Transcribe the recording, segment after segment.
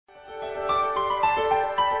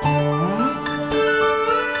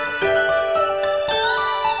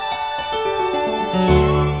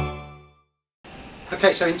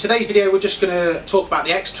Okay, so in today's video we're just going to talk about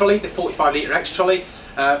the X-Trolley, the 45 litre X-Trolley,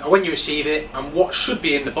 when you receive it and what should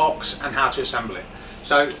be in the box and how to assemble it.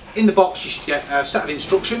 So in the box you should get a set of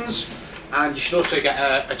instructions, and you should also get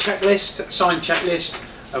a checklist, a signed checklist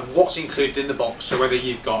of what's included in the box. So whether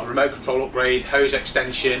you've got a remote control upgrade, hose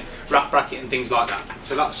extension, wrap bracket and things like that.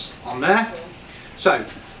 So that's on there. So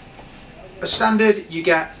as standard you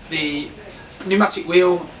get the pneumatic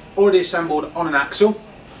wheel already assembled on an axle.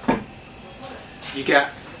 You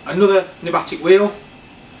get another pneumatic wheel.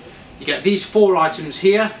 You get these 4 items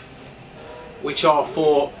here, which are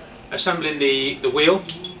for assembling the wheel.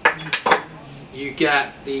 You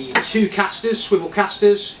get the 2 casters, swivel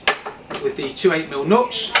casters, with the 2 8mm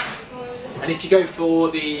nuts. And if you go for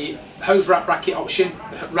the hose wrap bracket option,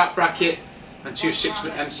 the wrap bracket and 2 6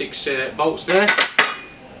 bolts there.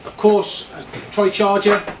 Of course, a trolley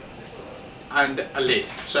charger and a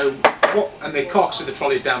lid. And the carcass of the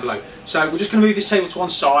trolley is down below. So we're just going to move this table to one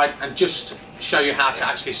side and just show you how to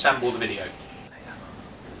actually assemble the video.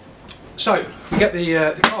 So we get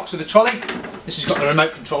the carcass of the trolley. This has got the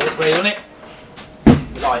remote control upgrade on it.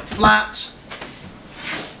 We lie it flat.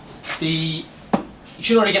 You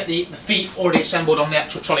should already get the feet already assembled on the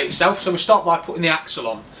actual trolley itself. So we start by putting the axle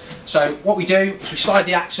on. So what we do is we slide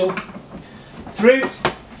the axle through,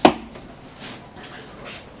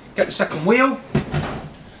 get the second wheel,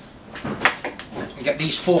 and get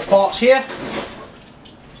these 4 parts here.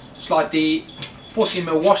 Slide the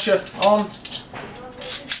 14mm washer on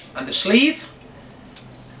and the sleeve.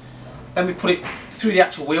 Then we put it through the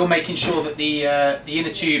actual wheel, making sure that the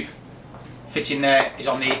inner tube fitting there is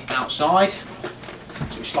on the outside.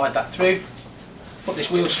 So we slide that through, put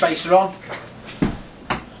this wheel spacer on,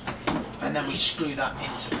 and then we screw that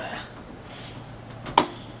into there.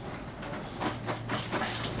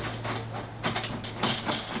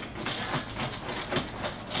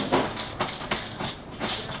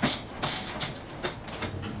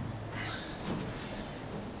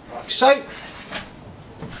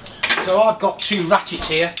 So I've got 2 ratchets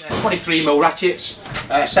here, they're 23mm ratchets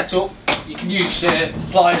set up. You can use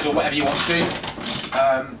pliers or whatever you want to do.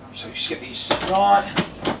 So just get these set right,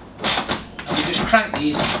 and we just crank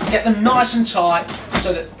these, get them nice and tight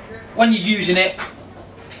so that when you're using it,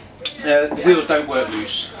 the wheels don't work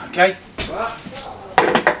loose. Okay?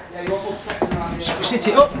 So we sit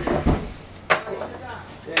it up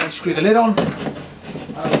and screw the lid on.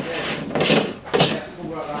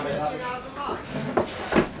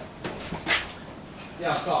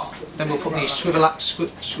 Then we'll put these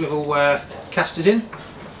swivel casters in.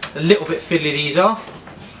 A little bit fiddly these are.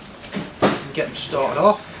 And get them started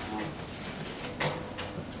off.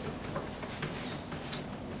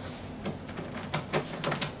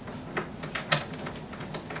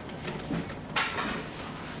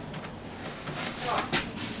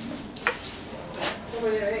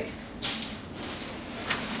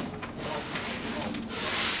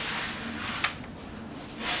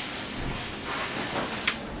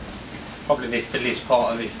 Probably the fiddliest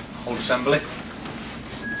part of the whole assembly.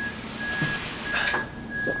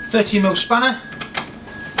 13mm spanner.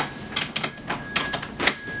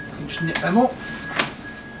 You can just nip them up.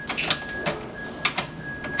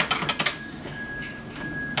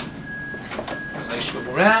 As they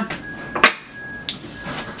swivel round.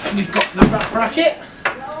 And we've got the wrap bracket.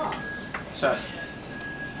 So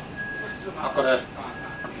I've got a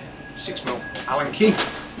 6mm Allen key.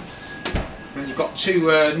 And you've got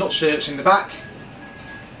 2 nut certs in the back.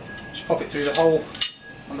 Just pop it through the hole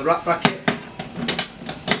on the wrap bracket.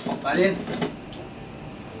 Pop that in.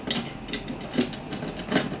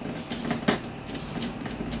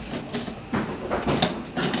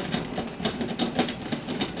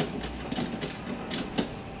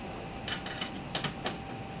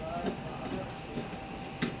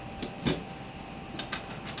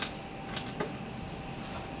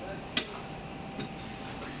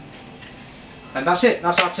 And that's it.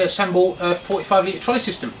 That's how to assemble a 45 litre trolley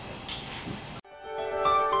system.